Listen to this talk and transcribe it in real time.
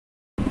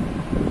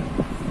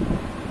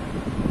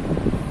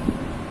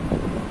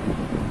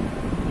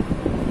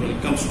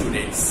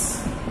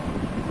students.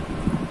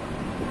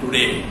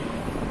 Today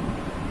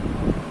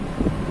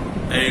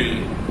I will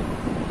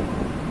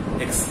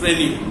explain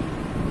you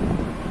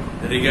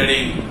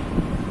regarding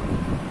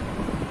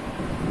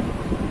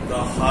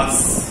the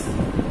horse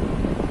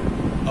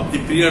of the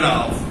period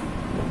of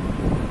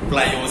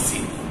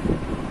Pliocene.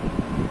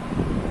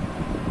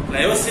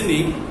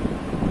 Pliocene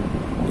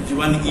is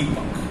one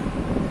epoch.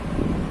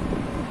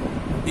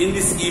 In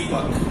this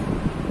epoch,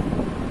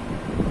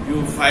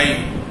 you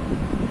find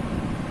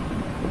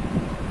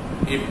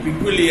a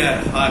peculiar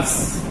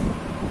horse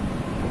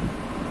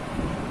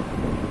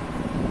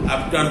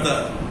after the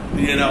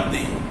period of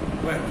the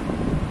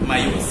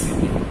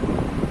Miocene.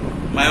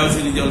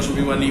 Miocene is also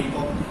be one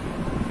epoch.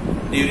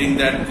 During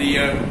that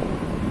period,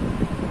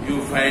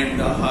 you find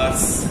the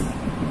horse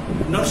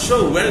not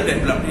so well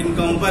developed in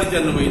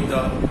comparison with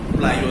the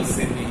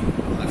Pliocene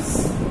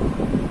horse.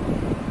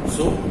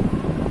 So,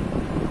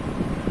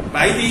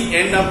 by the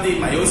end of the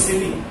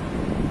Miocene,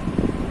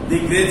 the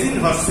grazing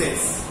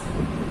horses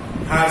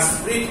are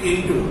split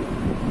into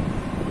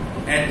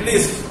at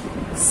least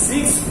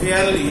 6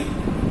 fairly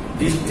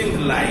distinct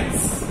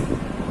lines.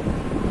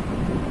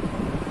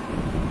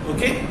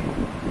 Okay?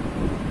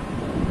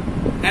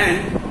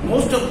 And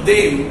most of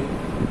them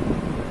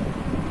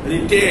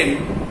retain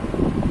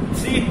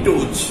 3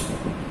 toes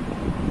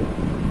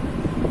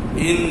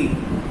in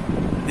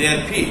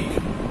their feet.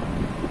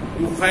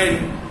 You find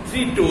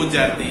 3 toes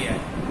are there.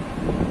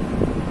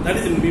 That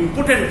is an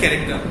important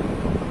character,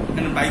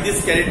 and by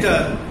this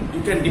character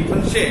you can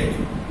differentiate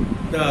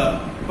the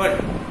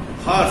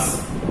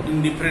horse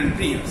in different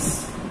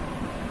periods.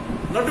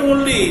 Not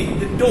only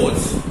the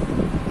toes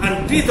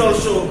and teeth,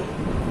 also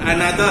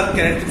another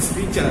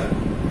characteristic feature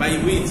by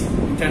which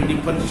you can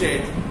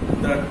differentiate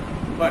the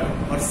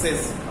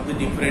horses of the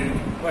different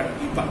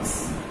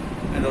epochs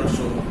and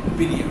also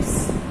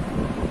periods.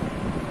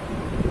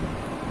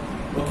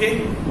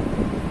 Okay,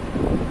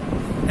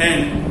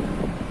 and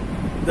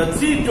the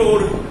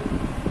 3-toed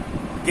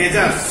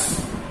grazers,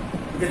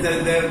 because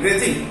they are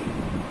grazing,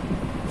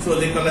 so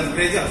they call as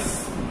grazers,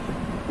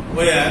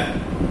 were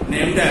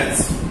named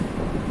as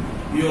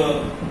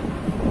your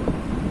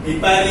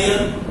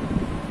Hipparion,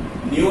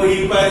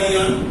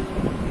 Neo-Hipparion,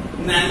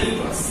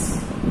 Nannippus.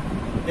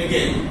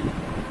 Again,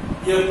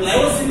 your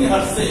Pliocene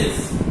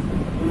horses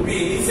will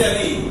be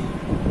initially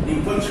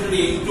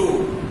differentiated into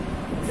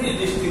 3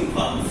 distinct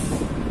forms: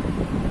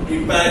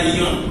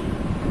 Hipparion,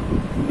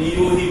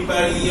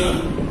 Neo-Hipparion,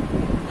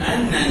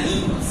 and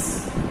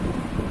Nannippus.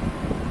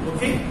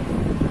 Okay?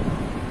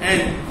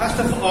 And first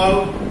of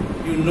all,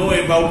 you know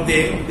about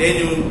them, then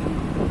you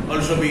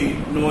also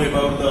know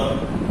about the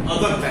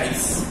other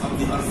types of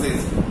the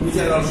horses which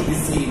are also be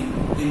seen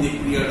in the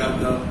period of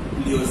the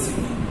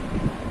Pliocene.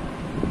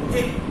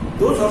 Okay?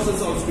 Those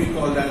horses also be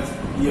called as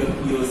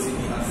Pliocene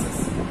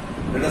horses.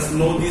 Let us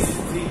know these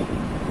 3.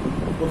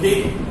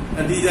 Okay?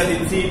 And these are the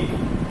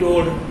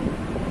 3-toed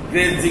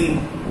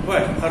grazing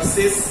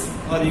horses,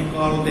 or you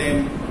call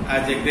them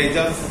as a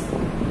grazers.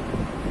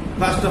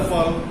 First of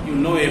all, you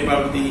know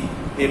about the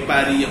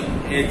Hipparion,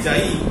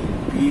 Hipparion,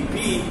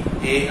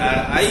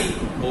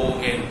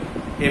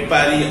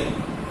 Hipparion.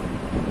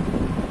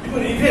 To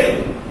reveal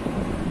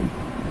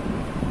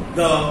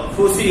the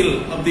fossil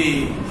of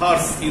the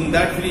horse in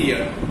that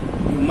period,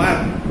 you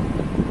mark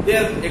they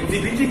are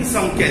exhibiting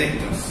some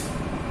characters.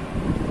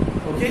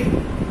 Okay,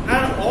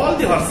 and all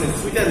the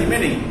horses which are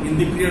remaining in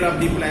the period of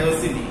the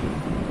Pliocene,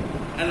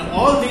 and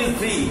all these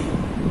 3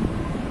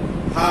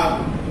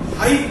 have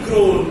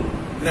high-grown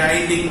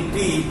grinding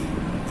teeth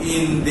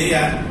in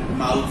their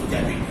mouth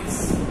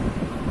cavities.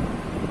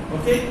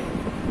 Okay,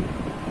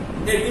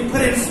 a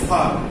difference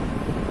from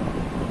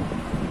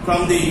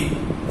the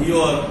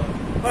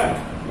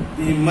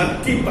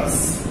Merkipus.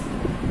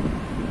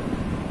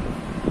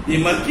 The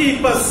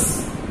Merkipus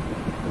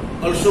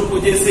also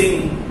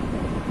possessing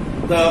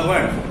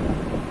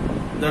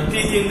the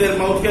teeth in their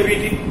mouth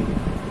cavity.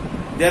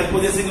 They are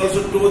possessing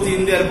also toes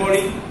in their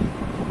body,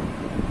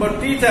 but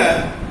teeth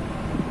are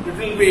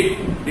little bit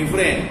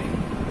different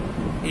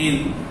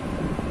in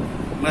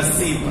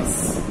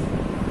Merkipus.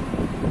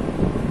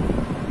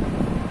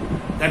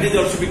 That is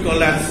also be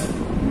called as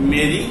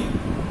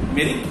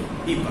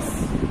Merkipus.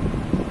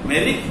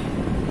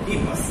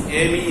 Merkipus.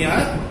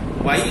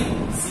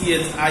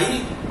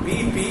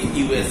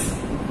 Mercychipus.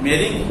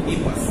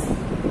 Merkipus.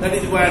 That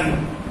is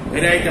one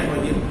variety of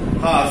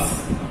horse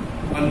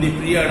on the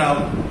period of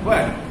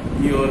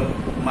your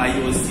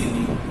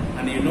Miocene.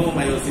 And you know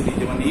Miocene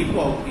is one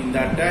epoch. In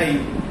that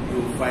time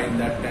you find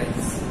that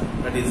types.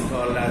 That is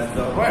called as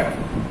the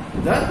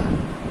The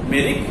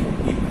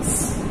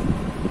Merkipus.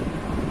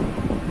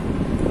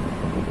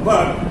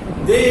 But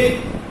they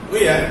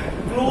were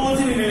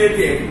closely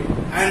related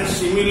and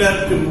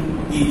similar to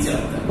each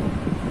other.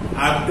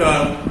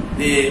 After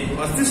they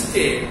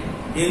persisted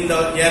in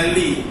the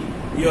early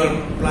your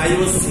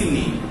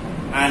Pliocene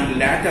and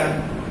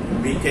later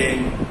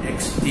became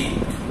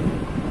extinct.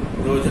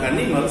 Those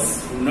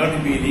animals will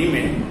not be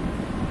remain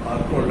for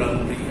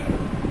prolonged period.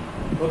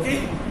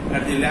 Okay?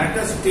 At the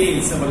latter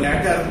stage of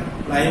latter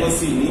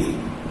Pliocene,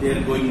 they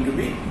are going to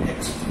be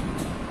extinct.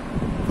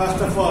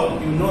 First of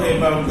all, you know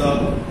about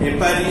the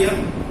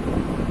apiarian.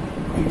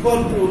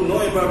 Before to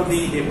know about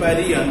the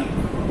apiarian,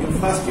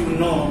 you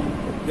know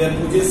they are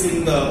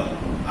possessing the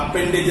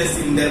appendages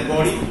in their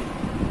body,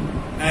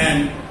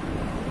 and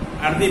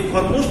at the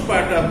foremost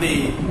part of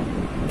the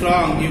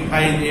trunk you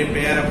find a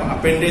pair of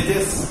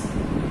appendages.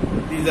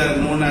 These are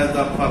known as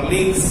the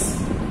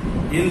purlins.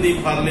 In the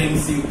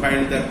purlins you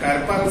find the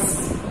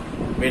carpals,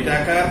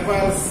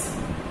 metacarpals,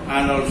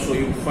 and also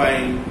you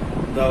find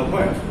the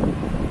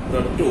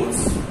the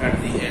toes at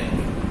the end.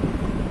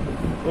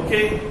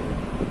 Okay,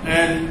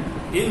 and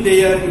in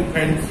there you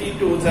find 3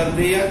 toes are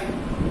there,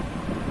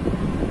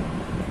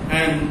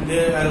 and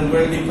they are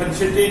well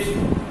differentiated.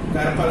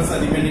 Carpals are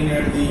remaining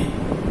at the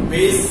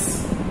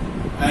base,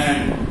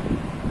 and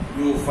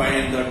you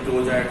find the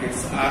toes at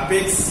its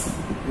apex.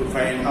 You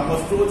find how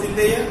much toes in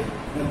there?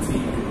 And 3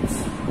 toes.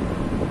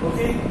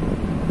 Okay.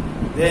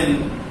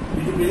 Then,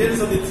 with the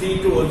presence of the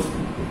 3 toes,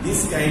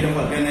 this kind of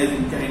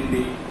organism can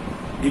be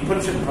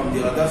differentiated from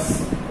the others.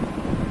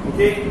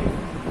 Okay.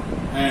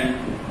 And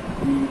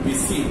you will be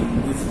seeing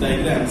these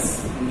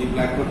diagrams in the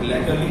blackboard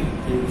laterally.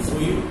 I will show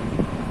you.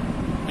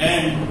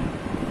 And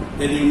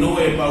then you know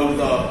about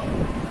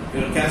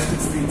the characteristic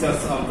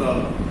features of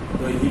the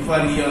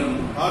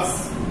Hipparian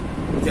horse,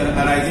 which are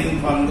arising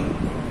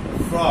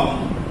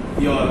from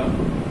your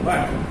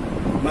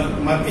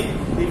Martic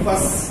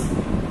hippus,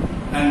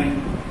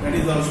 and that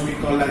is also we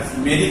call as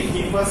Meric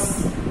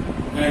hippus,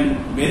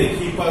 and Meric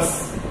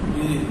hippus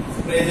is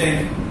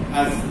present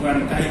as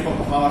one type of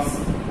horse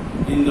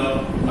in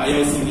the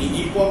Pliocene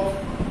epoch.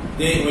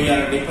 They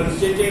were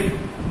differentiated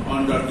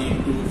under the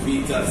 2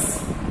 features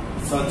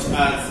such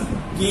as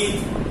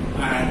teeth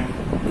and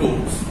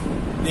toes.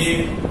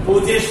 They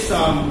possess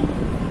some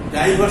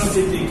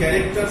diversity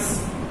characters.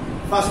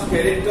 First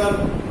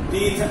character,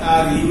 teeth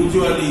are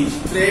usually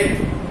straight,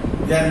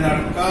 they are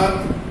not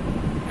curved,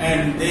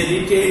 and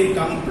they retain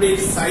complete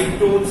side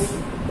toes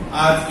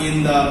as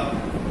in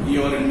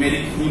your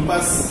Meric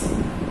hippus,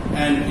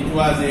 and it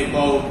was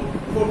about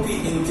 40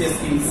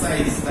 inches in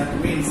size, that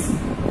means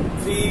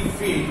 3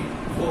 feet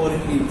 4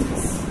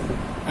 inches,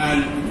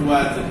 and it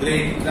was a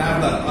great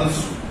traveler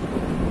also.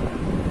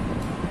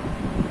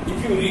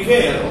 If you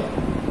refer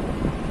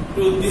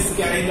to this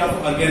kind of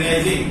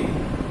organism,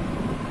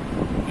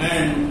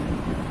 and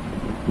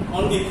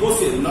on the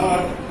fossil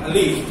not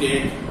alive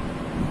state,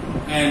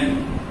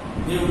 and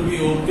they will be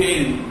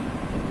obtained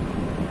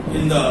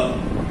in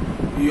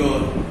your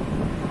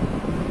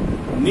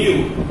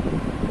new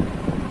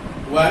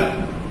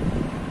world,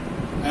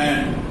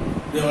 and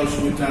they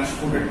also be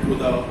transported to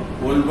the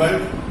old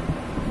world.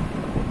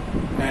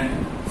 And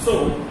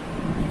so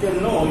you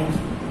can know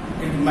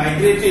it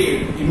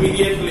migrated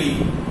immediately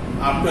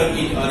after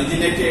it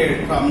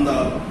originated from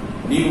the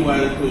new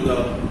world to the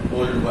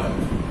old world.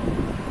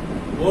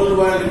 Old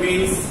world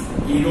means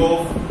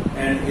Europe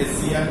and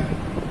Asia.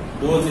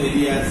 Those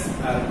areas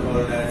are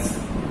called as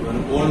your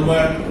old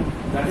world.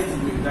 That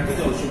is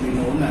also be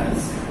known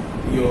as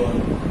your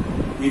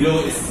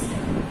Eurasia.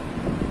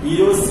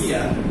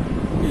 Eurasia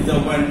is the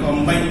one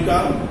combined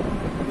term,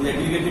 is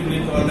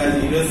aggregatively called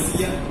as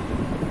Eurasia.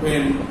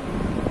 When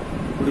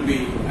would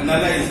be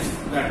analyzed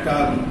that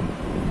term,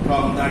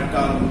 from that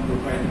term to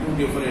find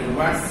 2 different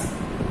words.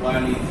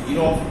 One is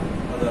Europe,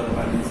 other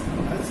one is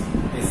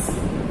Asia.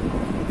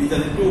 These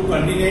are the 2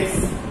 continents,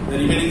 the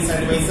remaining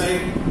side by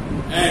side,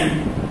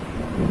 and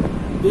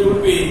they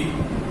will be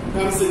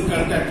comes in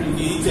contact with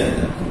each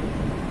other,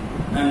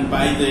 and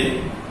by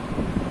the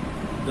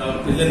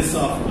presence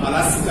of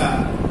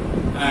Alaska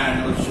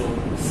and also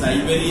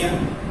Siberia,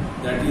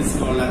 that is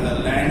called as the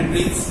land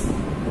bridge,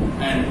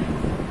 and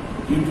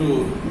due to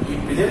the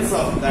presence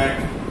of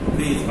that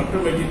bridge,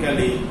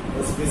 automatically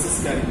the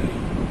species can be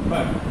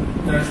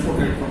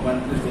transported from one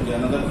place to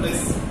another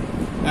place,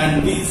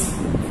 and these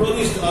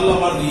flourished all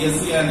over the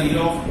Asia and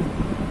Europe.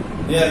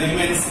 Their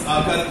remains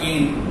occur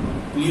in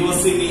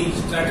Pliocene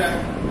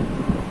strata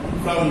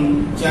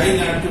from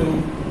China to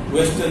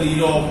Western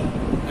Europe,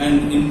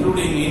 and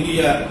including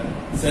India,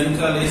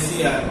 Central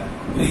Asia,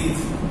 Greece,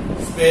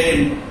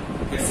 Spain,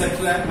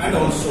 etc., and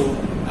also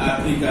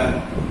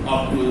Africa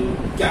up to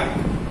Cap.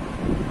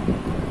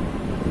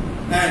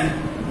 And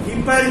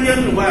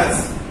Hipparian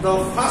was the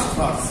first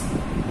horse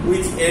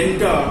which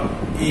entered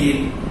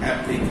in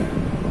Africa.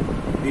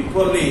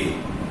 Before the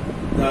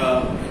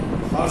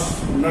horse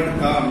did not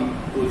come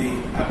to the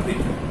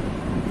Africa.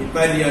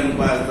 Hipparian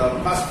was the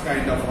first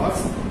kind of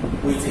horse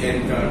which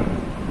entered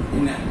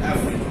in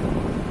Africa.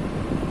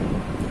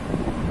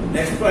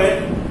 Next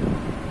point,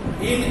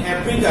 in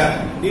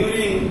Africa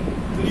during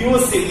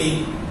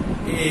Pliocene,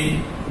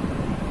 a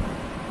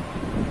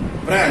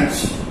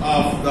branch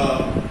of the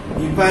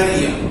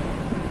Hipparian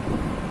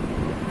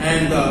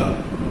and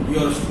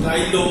your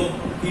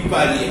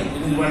Stylohipparian,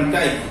 it is one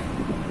type.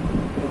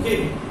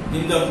 Okay,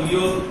 in the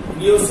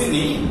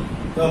Pliocene,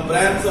 the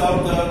branch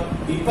of the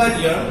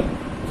Hipparian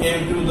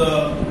came to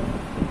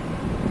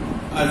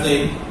as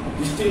a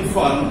distinct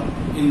form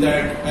in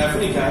that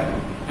Africa,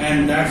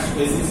 and that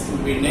species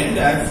will be named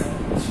as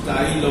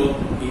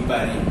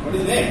Stylohipparium. What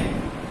is the name?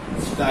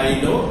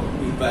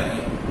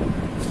 Stylohipparium.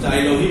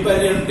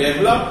 Stylohipparium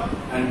developed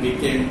and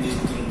became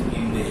distinct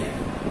in the air.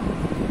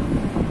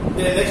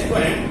 The next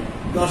point,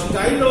 the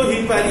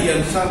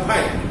Stylohipparium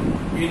survived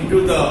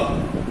into the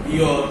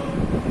Pliocene.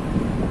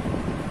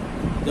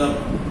 The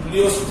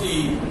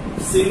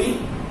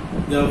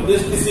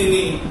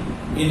Pliocene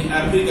in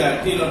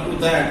Africa till up to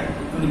that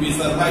it will be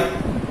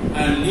survived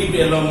and lived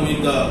along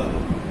with the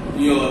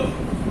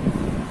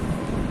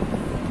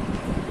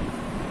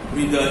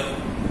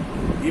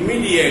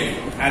immediate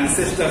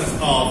ancestors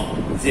of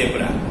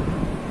zebra.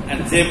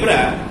 And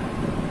zebra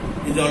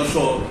is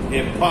also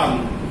a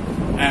fern,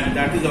 and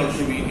that is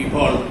also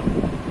evolved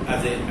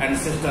as an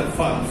ancestor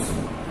ferns,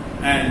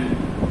 and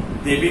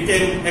they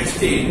became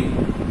extinct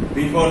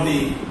before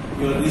the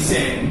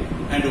recent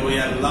and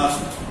were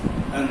lost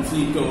and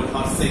three-toed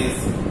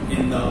horses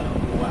in the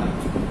world.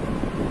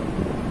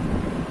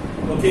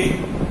 Okay,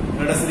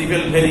 let us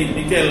reveal very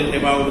detail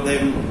about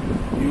them.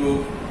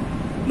 You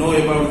know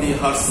about the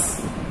horse,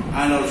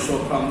 and also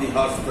from the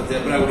horse the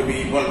zebra would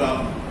be evolved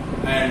up,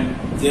 and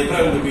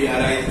zebra would be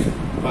arised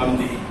from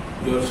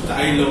your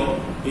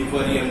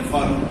Stylohipparium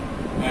fern,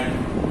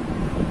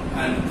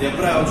 and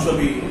zebra also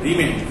be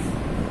remained.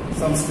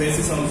 Some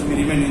species also be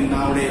remaining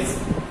nowadays,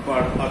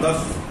 but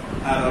others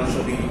are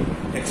also be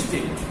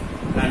extinct,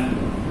 and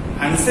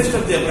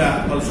ancestor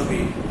zebra also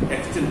be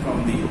extinct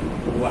from the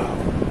world.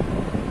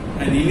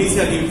 And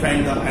initially you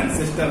find the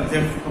ancestor of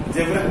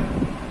zebra,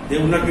 they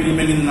would not be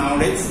remaining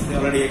nowadays, they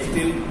are already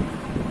extinct,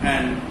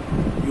 and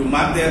you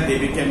mark there they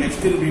became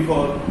extinct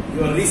before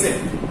your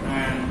recent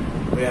and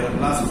were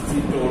last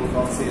three-toed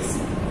horses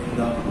in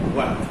the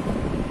world.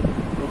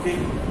 Okay,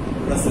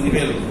 let us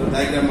reveal the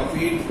diagram of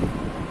it.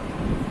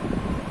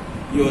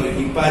 Your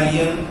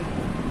hipparium,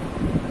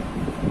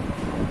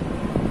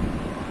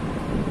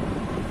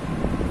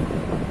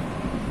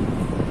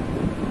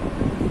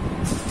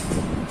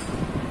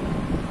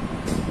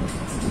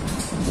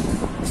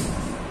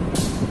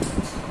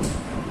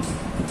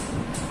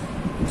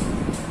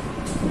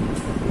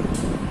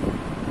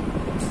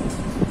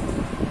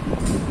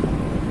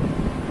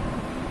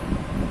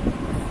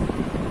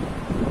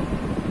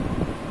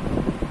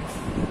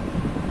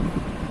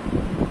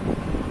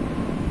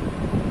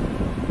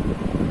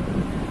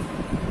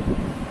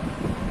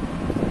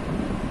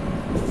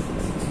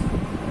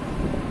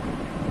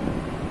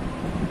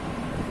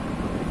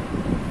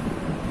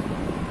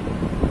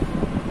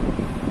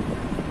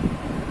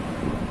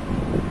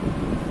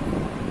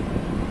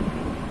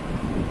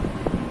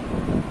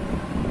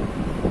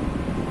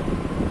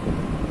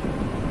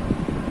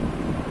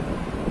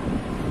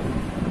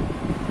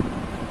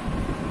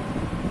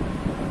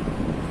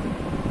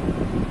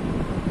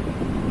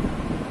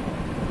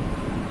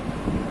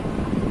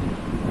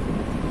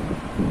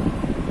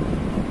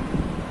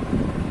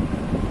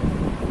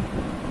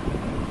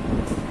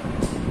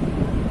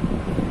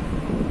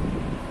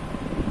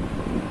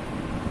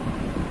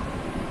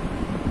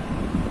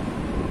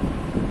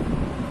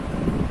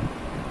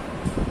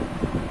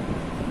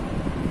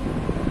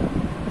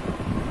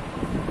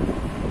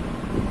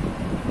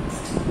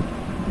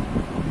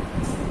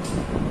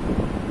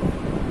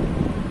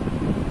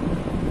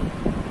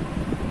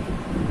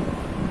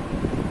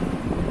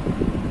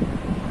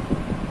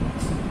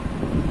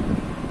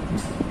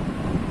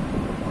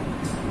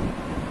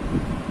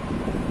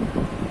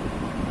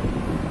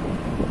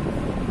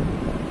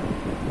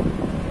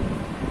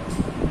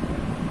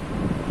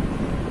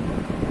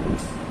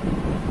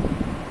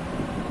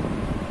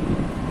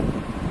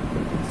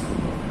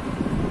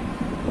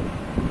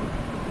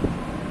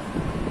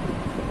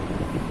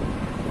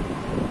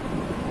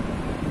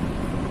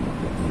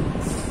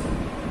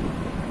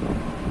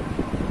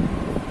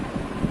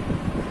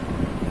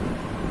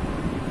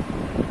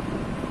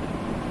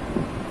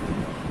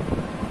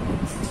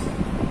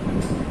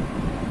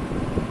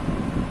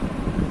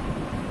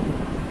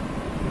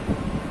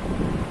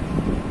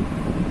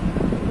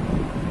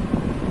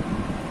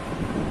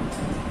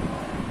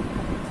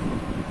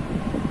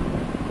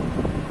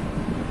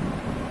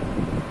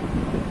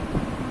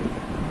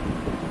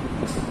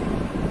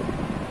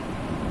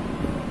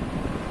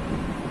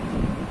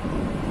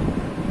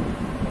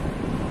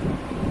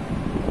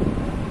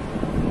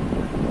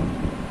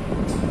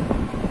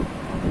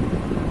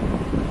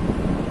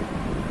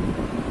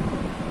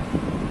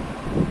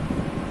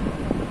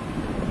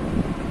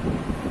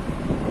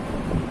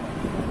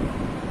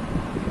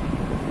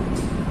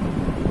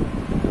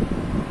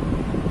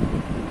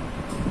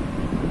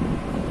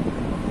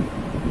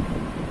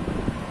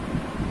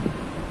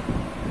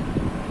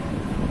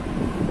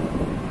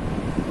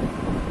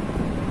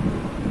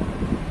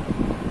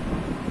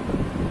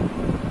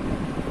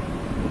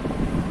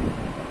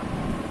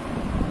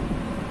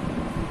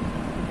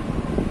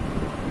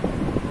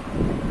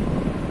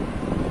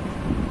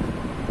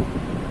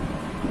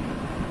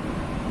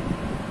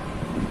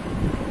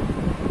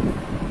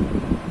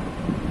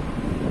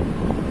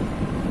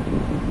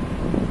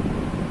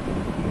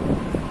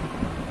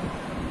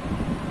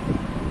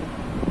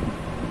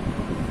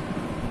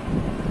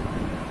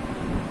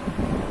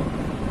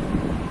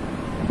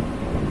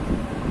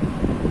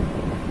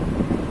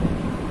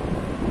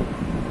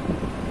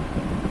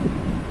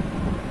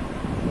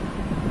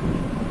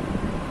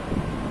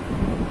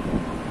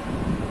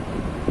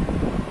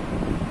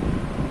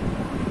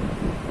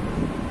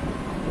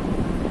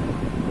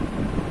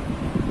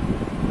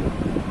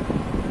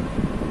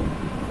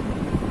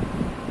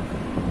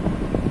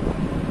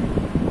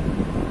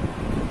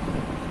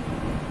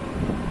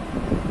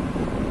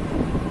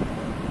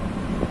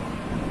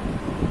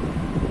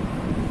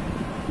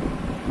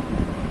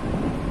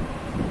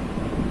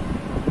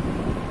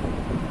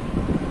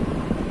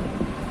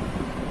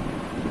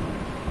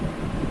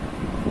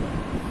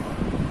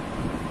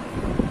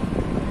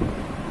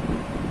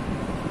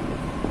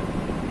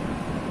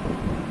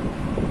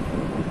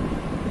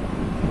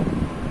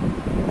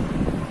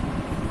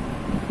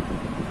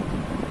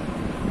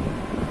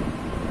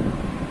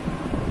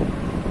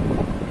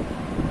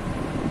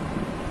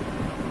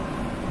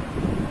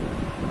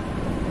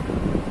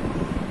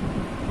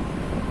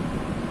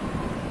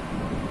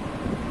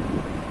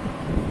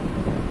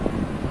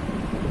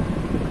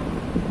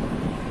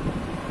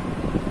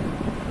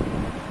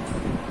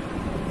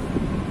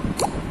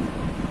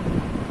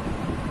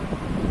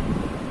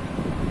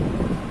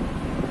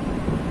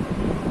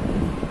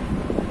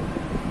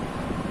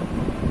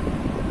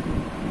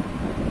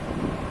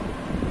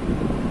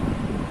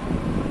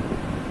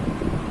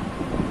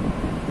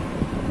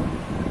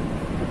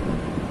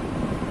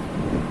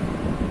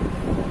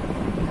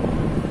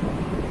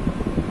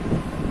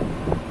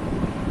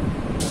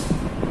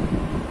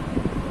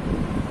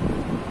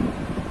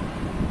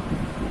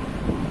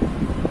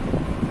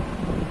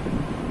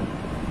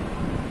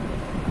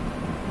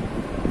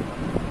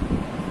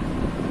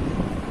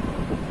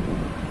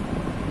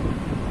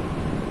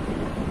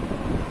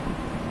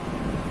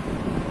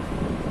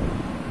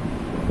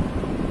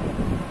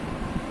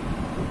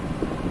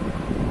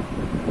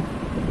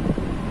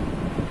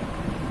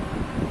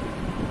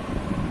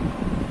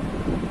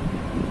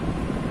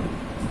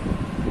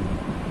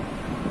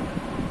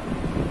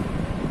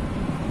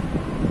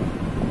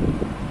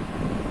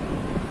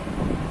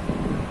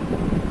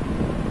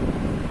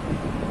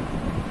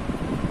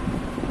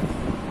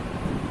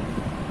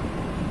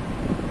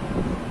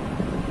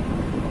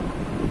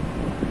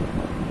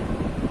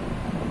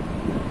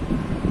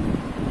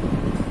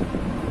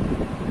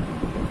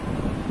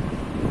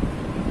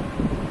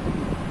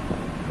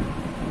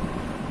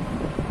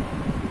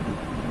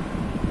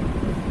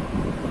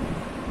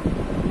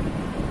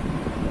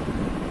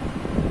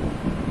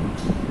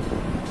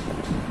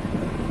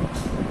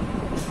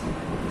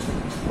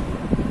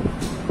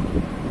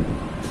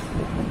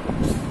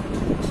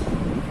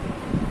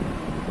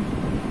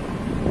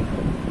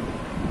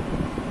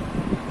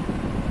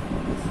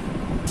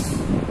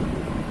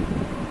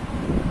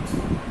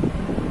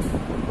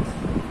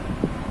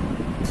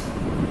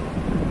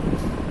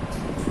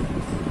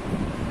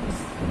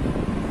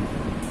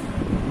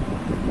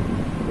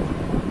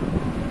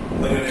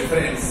 for your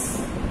reference,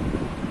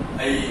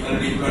 I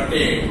already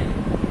plotted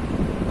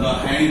the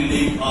hind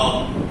limb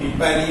of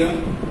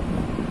Hipparion.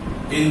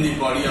 In the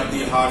body of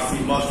the horse,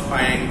 you must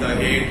find the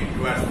head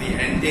towards the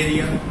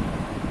anterior.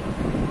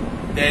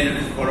 Then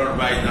it is followed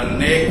by the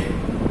neck.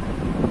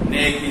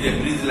 Neck is a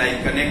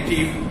bridge-like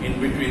connective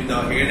in between the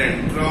head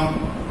and trunk.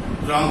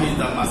 Trunk is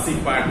the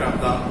massive part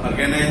of the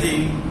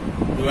organism.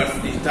 Towards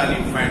the distal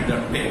you find the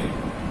tail,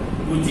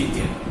 Gucci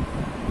tail.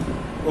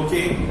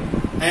 Okay,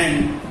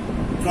 and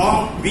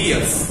trunk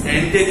bears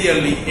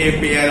anteriorly a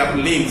pair of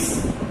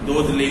limbs.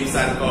 Those limbs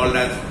are called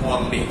as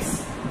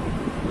forelimbs.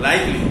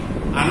 Likely,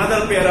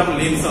 another pair of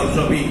limbs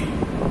also be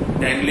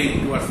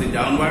dangling towards the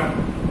downward,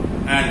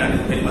 and that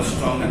is very much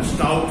strong and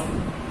stout.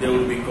 They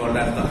would be called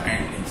as the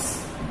hind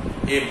limbs.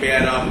 A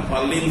pair of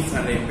forelimbs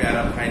and a pair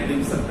of hind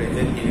limbs are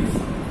present in its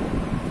body.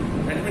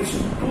 That means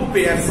two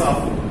pairs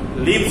of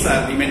limbs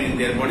are remain in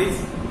their bodies.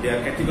 They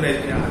are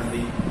categorized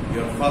as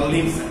your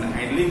forelimbs and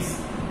hind limbs.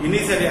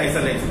 Initially, I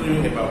shall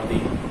explain you about the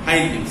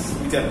hind limbs,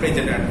 which are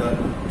present at the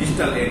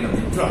distal end of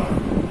the trunk.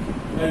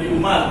 And you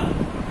mark,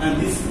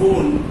 and this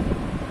bone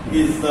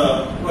is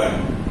the what?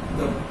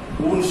 The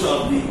bones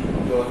of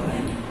your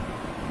hind limb.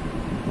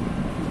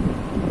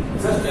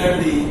 Just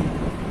at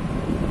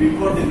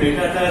before the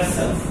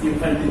metatarsals, you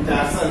find the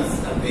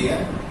tarsals are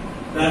there.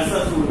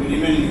 Tarsals will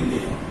remain in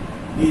there.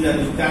 These are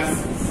the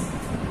tarsals.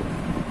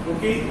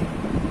 Okay?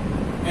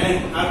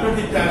 And after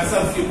the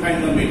tarsals, you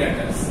find the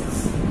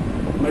metatarsals.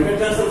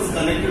 Metatarsals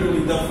connected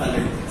with the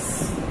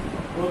phalanges.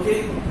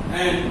 Okay?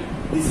 And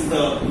this is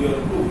your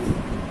foot.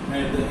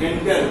 And the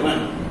entire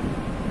one.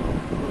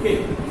 Okay?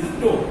 This is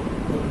toe,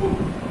 the foot.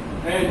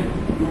 And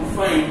you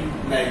find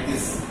like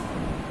this.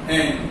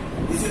 And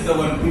this is the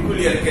one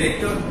peculiar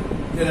character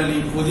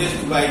generally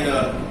possessed by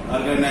the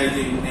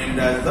organism named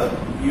as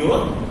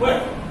your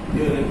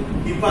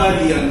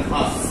Hipparion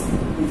horse,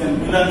 which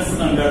belongs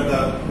under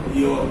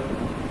your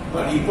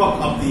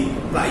epoch of the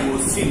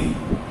Pliocene.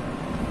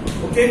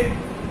 Okay,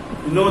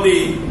 you know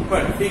the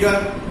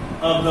figure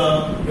of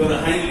your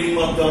hind limb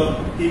of the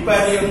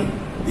Hipparion,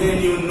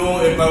 then you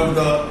know about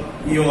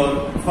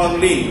your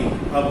forelimb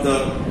of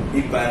the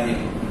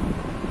Hipparion.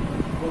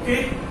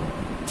 Okay.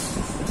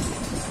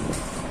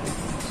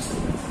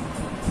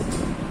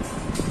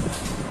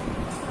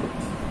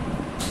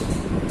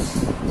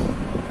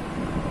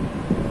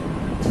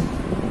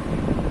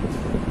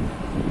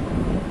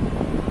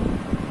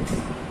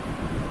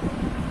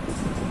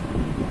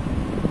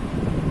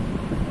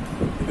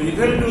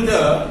 Refer to the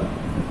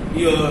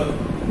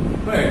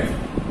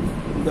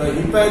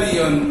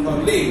Hipparion or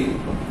limb,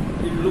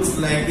 it looks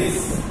like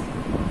this.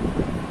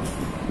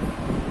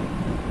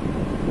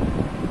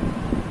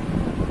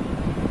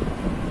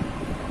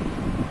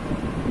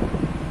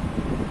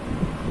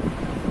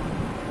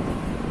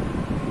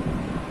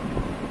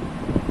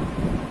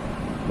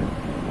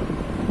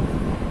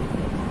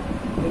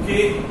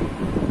 Okay.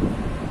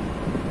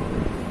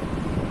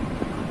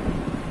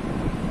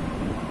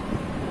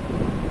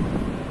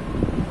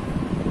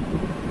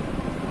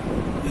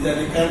 These are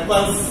the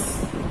carpals,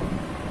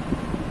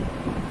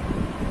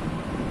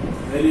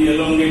 very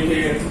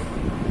elongated.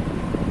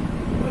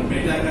 The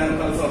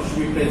metacarpals also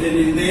be present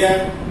in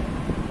there.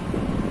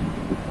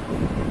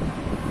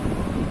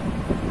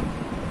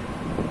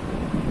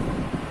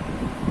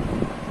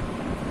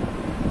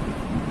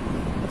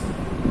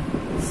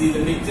 See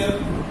the picture,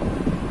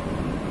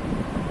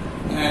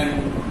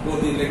 and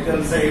both the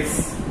lateral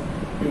sides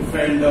you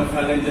find the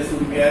phalanges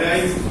will be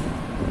arised.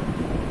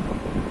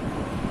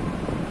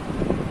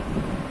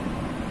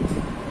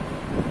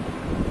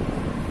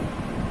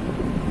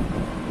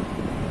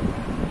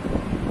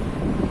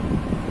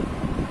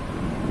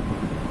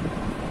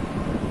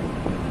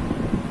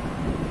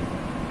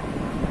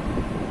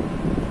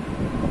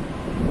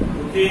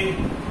 Okay.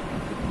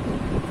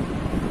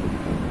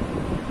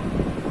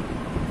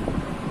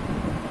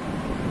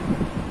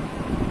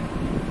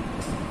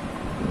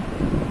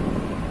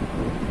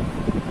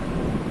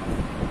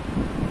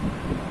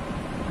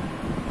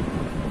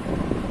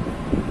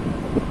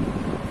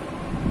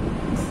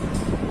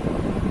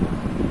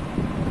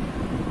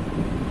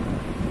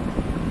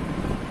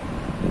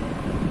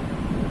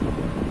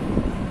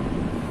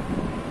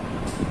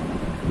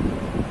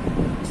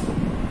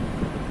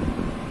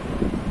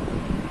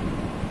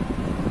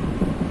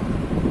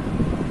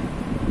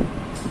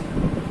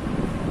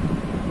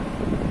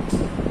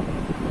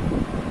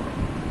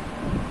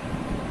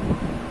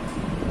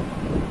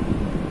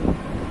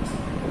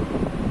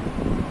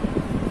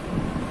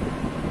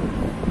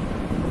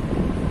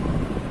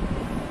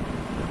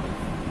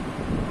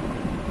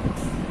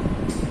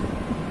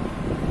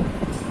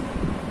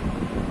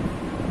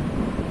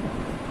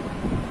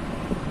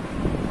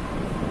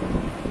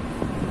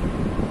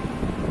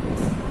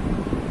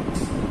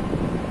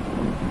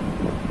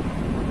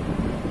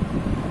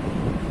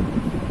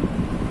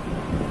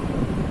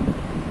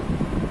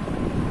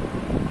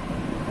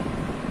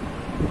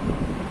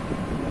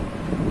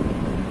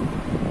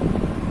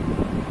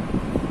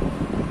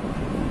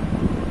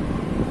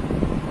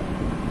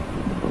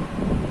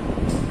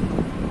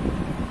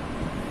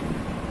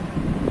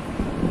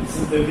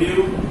 is the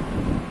view.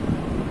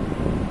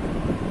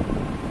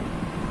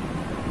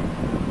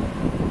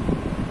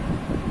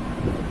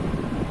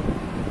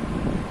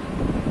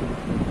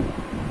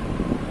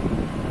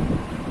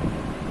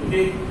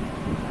 Okay.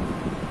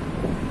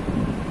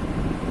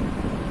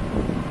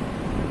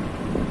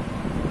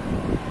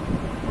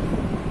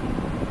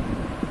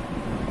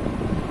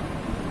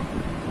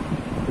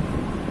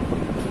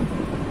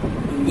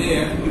 In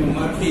there, you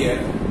mark here.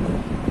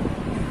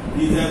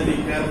 These are the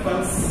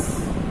carpals.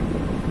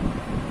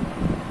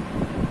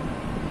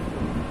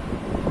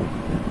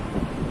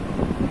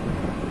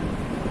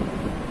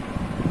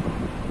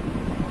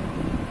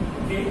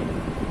 Okay.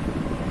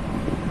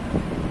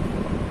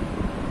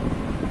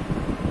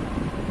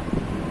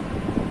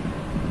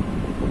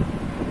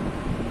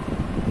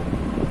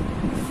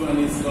 This one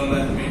is called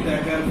as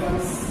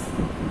metacarpals.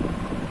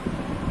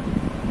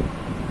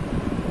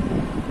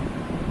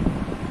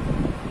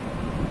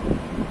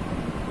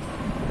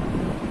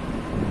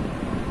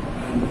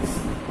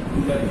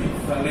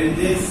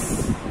 Phalanges.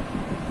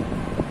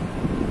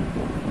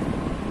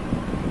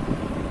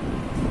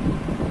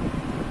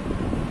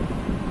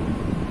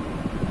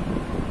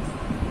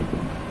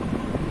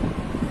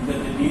 The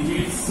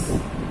digits,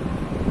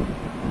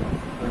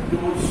 the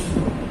toes.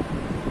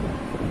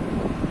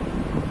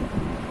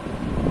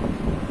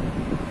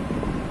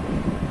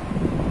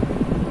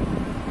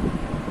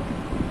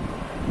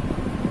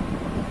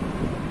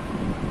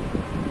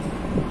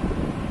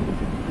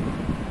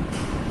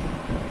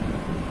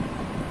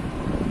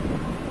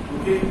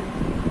 Okay.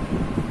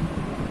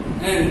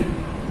 And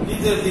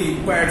these are the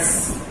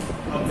parts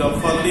of the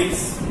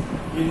forelimbs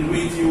in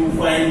which you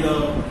find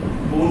the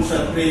bones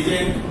are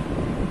present,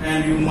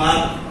 and you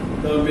mark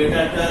the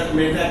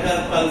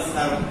metacarpals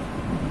are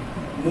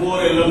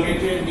more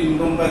elongated in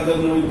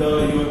comparison with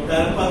your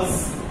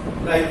carpals.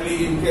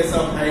 Likely in case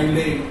of hind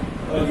leg,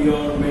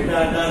 your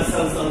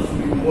metatarsals also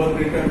be more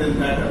greater than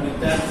that of the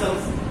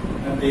tarsals,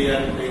 and they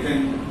are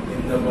present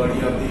in the body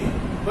of the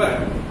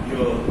bird.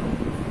 Your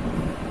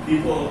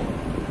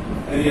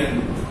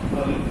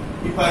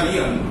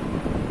Hipparion,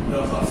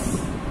 the horse,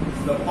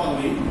 is the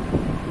forelimb.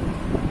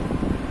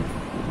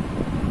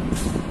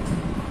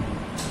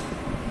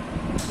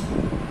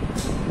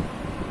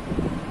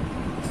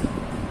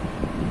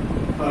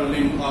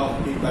 Forelimb of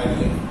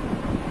Hipparion.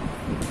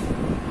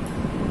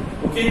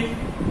 Okay.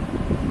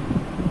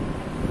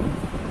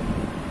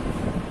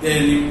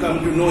 Then you come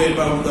to know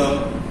about the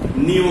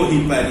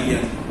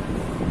Neo-Hipparion.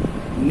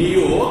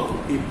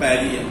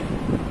 Neo-Hipparion.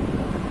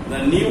 The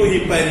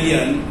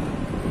Neo-Hipparion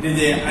is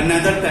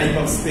another type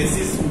of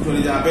species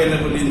which is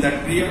available in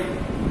that period,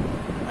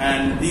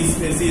 and these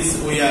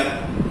species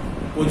were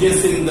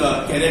possessing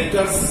the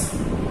characters.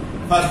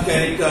 First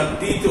character,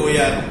 teeth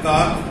were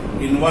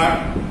curved inward.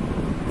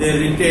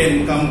 They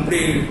retain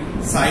complete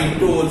side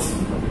toes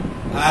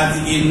as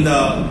in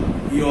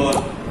your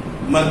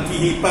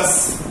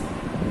Merchihippus,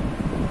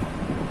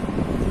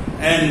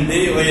 and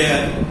they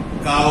were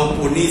cow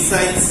pony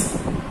size.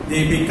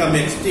 They become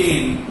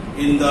extinct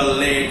in the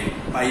late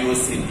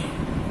Pliocene,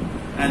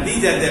 and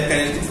these are the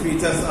characteristic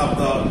features of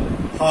the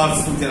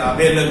horse which are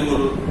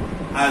available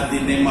as the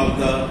name of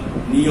the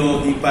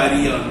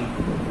Neo-Hipparion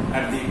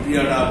at the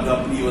period of the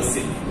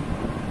Pliocene.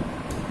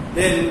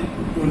 Then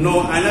to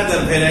know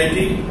another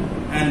variety,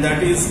 and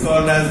that is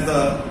called as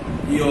the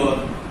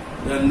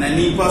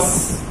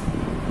Nanippus.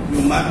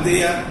 You mark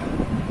there,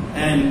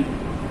 and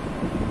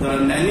the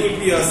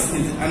Nanippus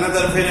is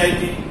another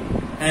variety.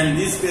 And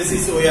this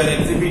species were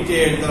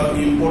exhibited the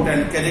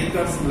important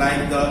characters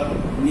like the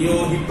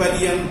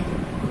Neo-Hipparion,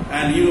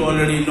 and you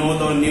already know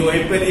the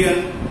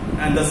Neo-Hipparion,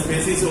 and the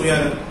species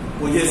were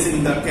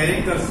possessing the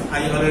characters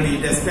I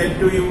already described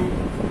to you.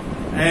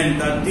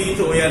 And the teeth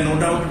were no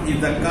doubt is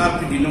the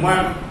curved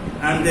inward,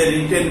 and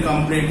they retain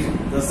complete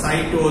the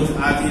side toes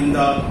as in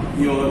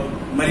your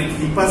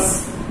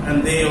Merchihippus,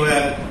 and they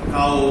were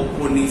cow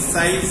pony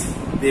size.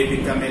 They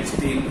become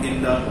extinct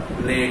in the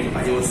late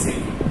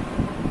Pliocene.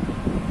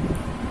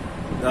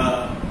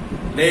 The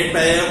late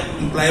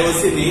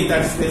Pliocene,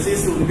 that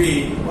species would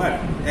be what?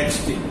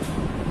 Extinct.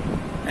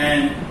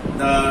 And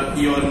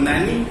your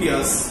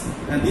Nanippus,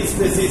 and this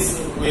species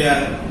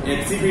were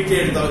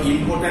exhibited the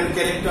important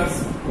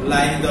characters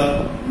like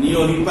the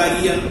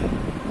Neo-Hipparion,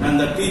 and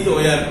the teeth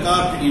were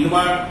curved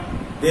inward.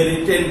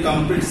 They retain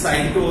complete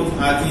side toes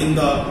as in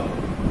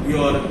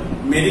your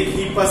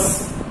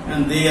Merchihippus,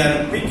 and they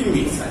are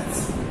pygmy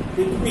size.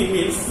 Pygmy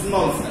means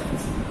small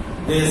size.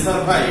 They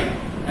survived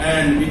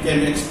and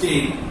became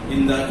extinct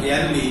in the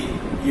early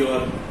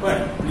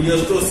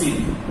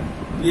Pliocene.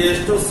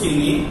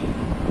 Pliocene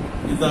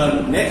is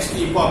the next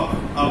epoch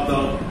of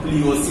the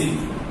Pliocene.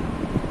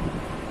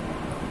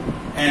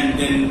 And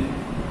then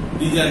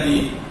these are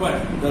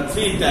the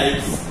three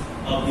types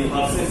of the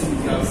horses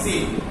which you have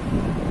seen.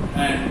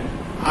 And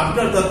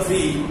after the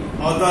three,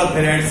 other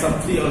varieties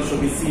of three also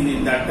be seen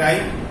in that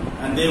time,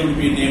 and they will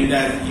be named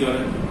as your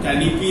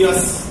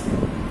Canipius,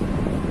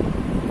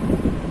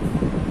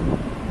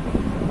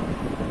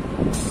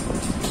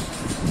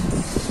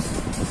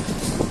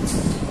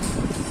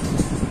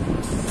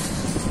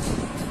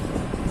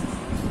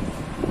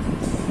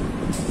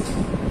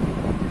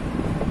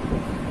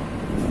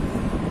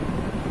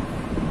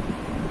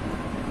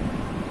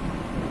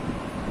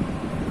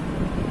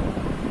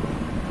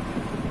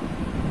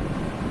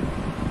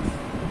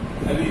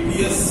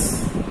 Avipius.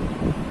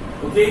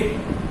 Okay,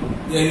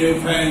 then you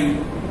find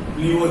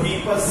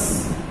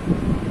Pliohippus.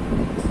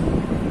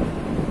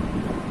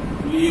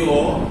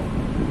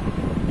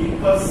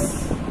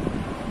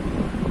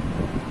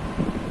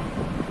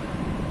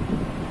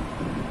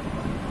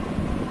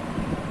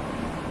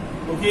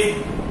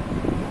 Okay,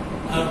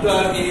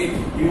 after it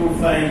you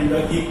find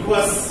the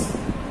Equus.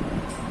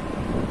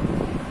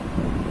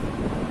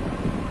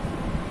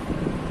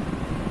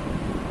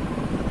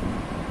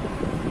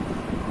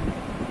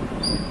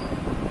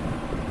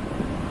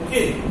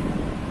 Okay,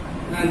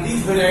 and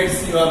these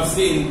varieties you have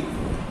seen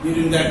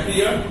during that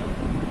period,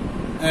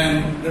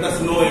 and let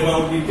us know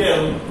about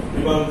detail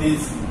about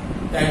these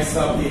types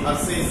of the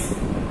horses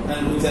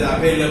and which are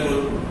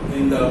available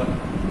in the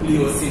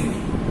Pliocene.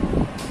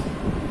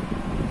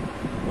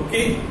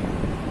 Okay,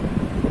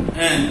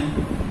 and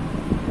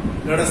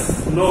let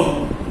us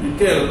know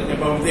detail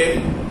about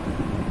them.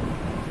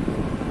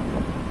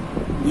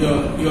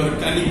 Your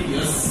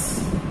Canipius,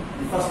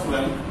 the first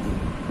one,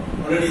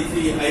 already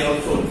 3 I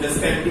also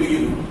described to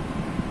you.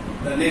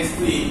 The next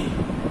 3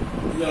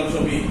 will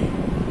also be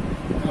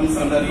comes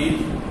under it,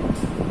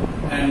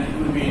 and it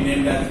will be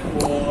named as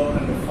 4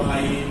 and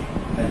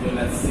 5 as well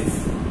as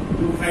 6.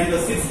 You find the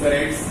 6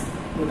 varieties,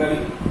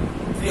 totally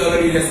 3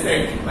 already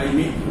described by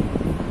me.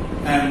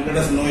 And let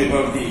us know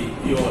about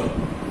your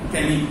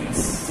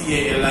Canipius,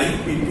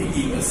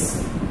 Calippus.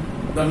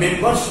 The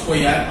members were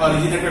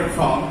originated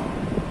from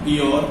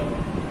your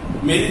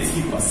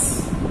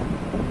Merychippus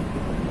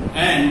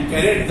and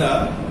carried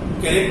the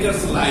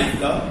characters like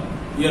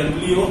your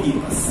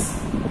Pliohippus,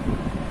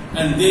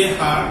 and they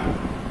had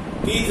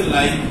teeth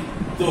like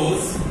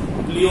those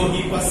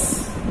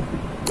Pliohippus,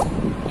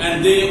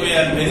 and they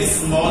were very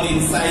small in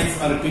size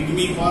or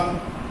pygmy form.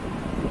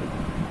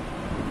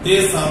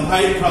 They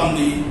survived from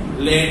the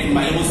late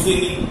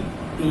Miocene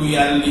to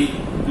early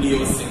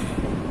Pliocene.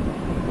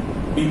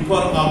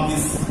 Before of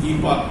this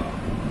epoch,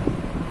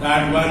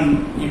 that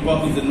one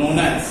epoch is known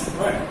as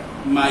what?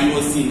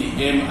 Miocene,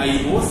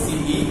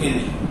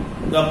 M-I-O-C-E-N-E.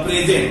 The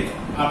present,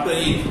 after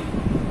it,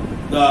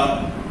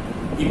 the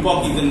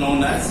epoch is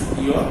known as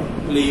your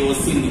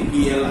Pliocene,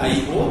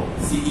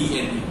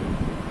 P-L-I-O-C-E-N-E.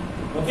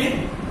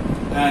 Okay?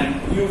 And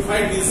you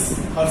find these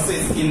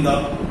horses in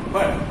the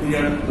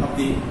period of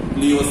the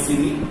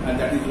Pliocene, and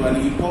that is one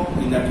epoch.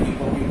 In that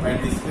epoch you find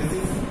these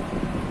species.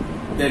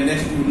 Then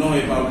next you know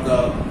about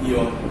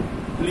your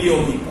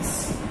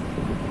Pliohippus.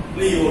 I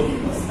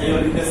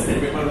already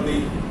described about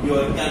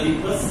your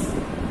Calippus,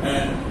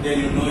 and then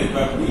you know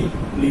about the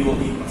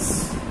Pliohippus.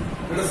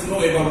 Let us know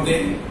about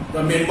them.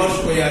 The members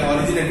were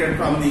originated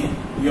from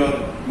your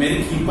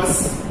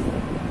Merychippus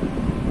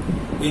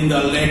in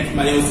the late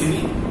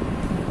Miocene.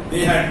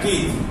 They had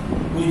teeth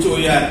which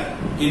were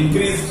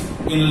increased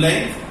in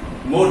length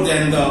more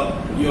than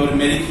your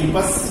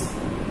Merychippus.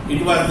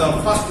 It was the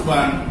first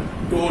one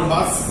toed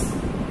horse.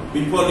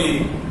 Before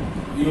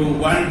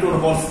one toed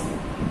horse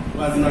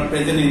was not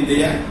present in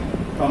there.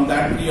 From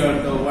that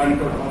period, the one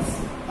toed horse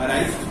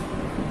arised.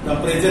 The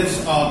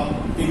presence of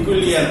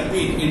peculiar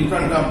feet in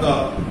front of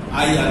the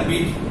eye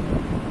orbit,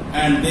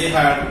 and they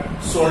had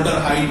shoulder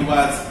height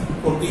was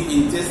 40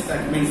 inches.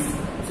 That means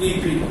 3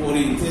 feet 4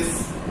 inches.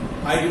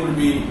 Height would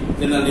be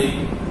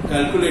generally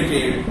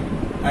calculated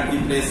at the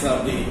place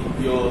of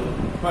your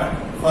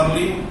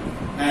forelimb,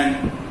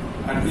 and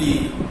at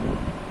the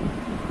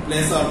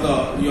place of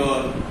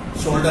your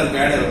shoulder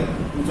girdle,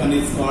 which one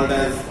is called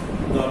as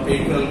the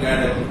pectoral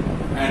girdle,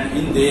 and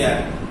in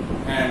there,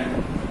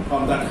 and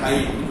from that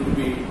height it would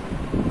be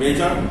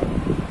measured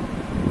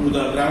to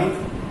the ground,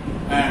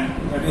 and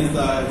that is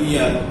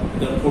here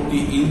the 40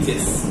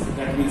 inches.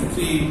 That means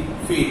 3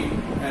 feet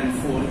and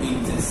 4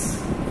 inches.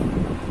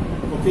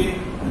 Okay,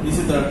 this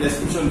is the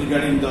description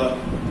regarding the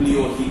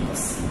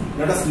Pliohippus.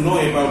 Let us know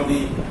about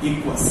the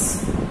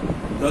Equus.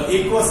 The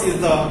Equus is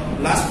the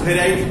last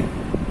variety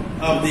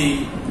of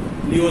the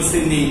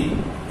Pliocene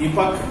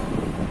epoch,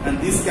 and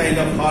this kind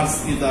of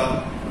horse is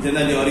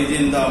generally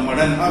origin the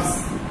modern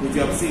horse which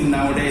you have seen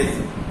nowadays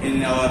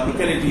in our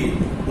locality.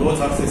 Those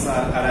horses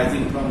are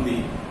arising from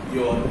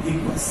your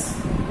Equus.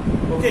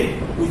 Okay,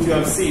 which you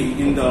have seen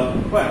in the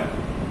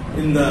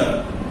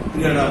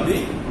period of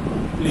the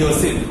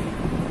Pliocene.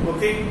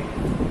 Okay,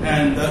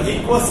 and the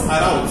Equus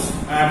arose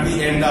at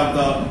the end of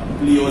the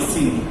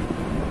Pliocene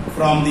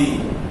from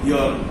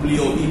your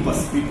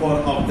Pliohippus. Before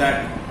of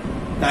that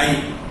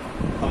time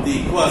of the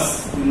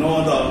Equus, you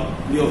know the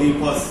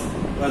Pliohippus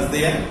was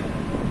there,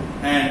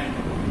 and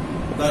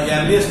the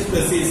earliest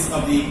species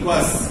of the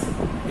Equus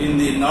in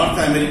the North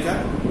America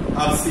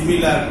have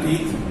similar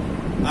teeth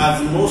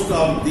as most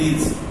of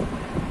these.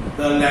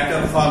 The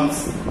latter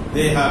forms,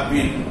 they have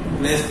been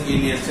placed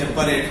in a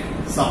separate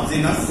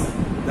subgenus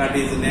that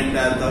is named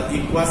as the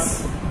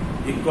Equus.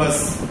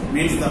 Equus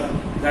means that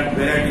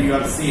variety you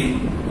have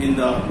seen in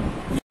the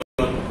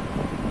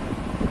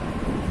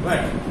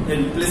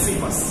in Pliocene,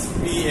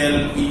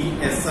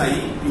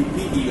 P-L-E-S-I-P-P-E-S,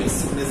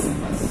 Pliocene.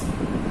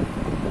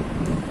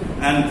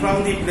 And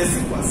from the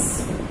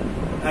Pliocene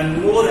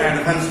and more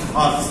advanced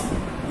horse,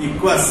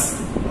 Equus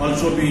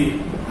also be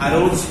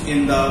arose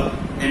in the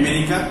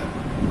America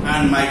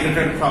and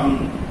migrated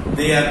from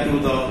there to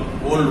the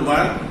old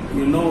world.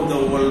 You know, the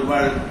old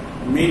world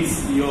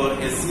means your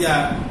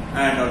Asia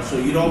and also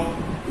Europe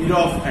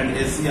and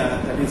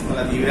Asia, that is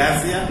called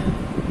Eurasia.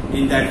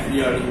 In that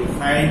period you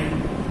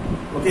find,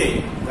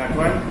 okay, that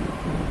one.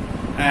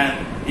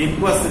 And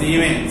aqueous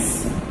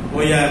remains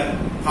were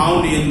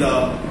found in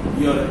the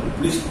your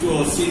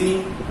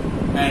Pliocene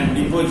and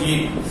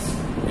deposits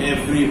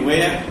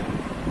everywhere,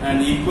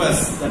 and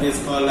aqueous, that is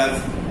called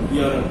as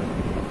your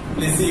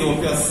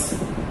Pliocene,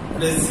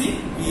 Pliocene,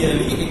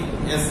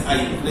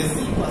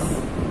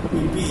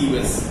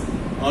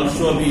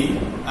 also be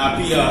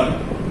appeared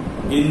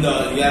in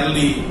the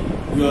early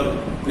your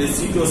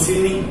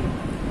Pliocene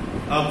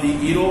of the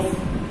Europe,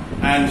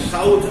 and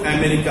South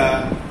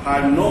America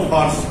had no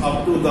horse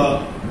up to the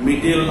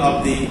middle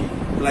of the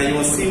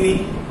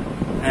Pliocene,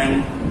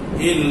 and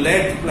in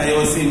late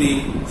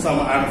Pliocene some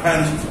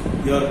advanced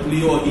your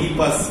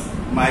Pliohippus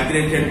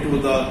migrated to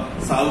the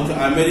South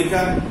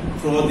America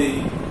through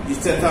the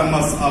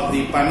isthmus of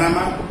the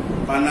Panama.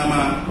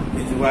 Panama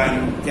is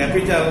one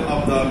capital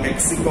of the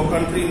Mexico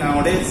country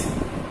nowadays,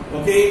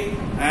 okay,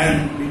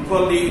 and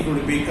before it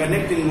would be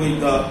connecting with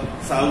the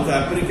South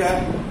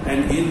Africa,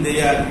 and in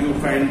there you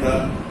find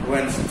the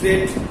one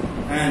strait,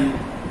 and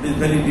it is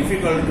very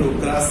difficult to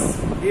cross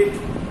it,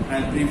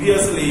 and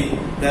previously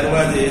there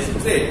was a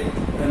strait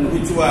and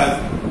which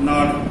was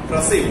not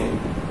crossable,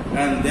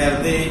 and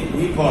there they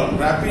evolved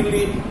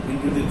rapidly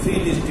into the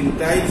three distinct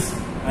types,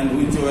 and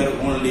which were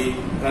only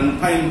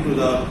confined to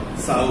the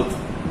South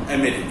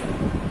America.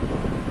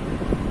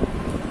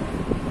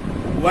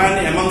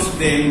 One amongst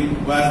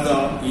them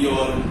was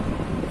your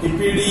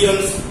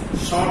Hippidians,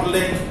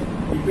 short-legged.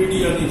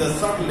 Hippidian is a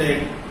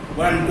short-legged,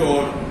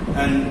 one-toed,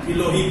 and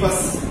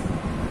Pliiohippus.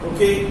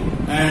 Okay,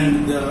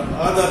 and the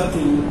other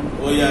two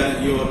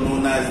were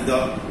known as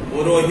the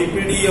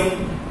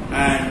Orohippidium,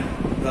 and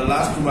the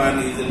last one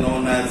is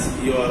known as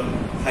your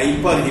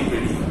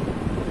Hyperhippidium.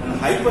 And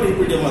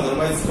Hyperhippidium,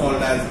 otherwise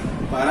called as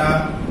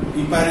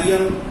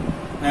Parahipparium,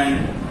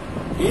 and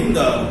in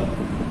the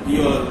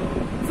your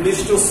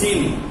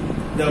Pliocene,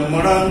 the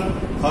modern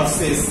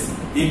horses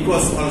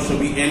equus also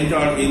be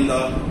entered in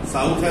the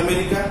South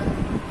America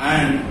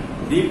and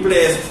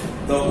replaced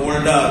the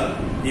older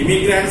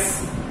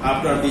immigrants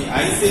after the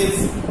ice age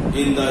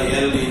in the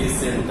early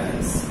recent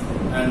times,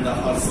 and the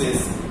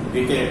horses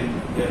became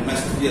a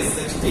mysterious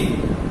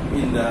extinct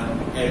in the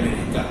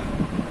America.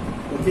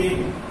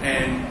 Okay,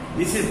 and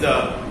this is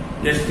the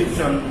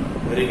description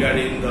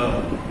regarding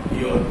the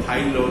your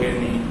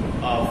phylogeny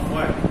of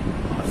what?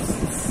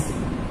 Horses.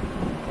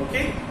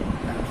 Okay.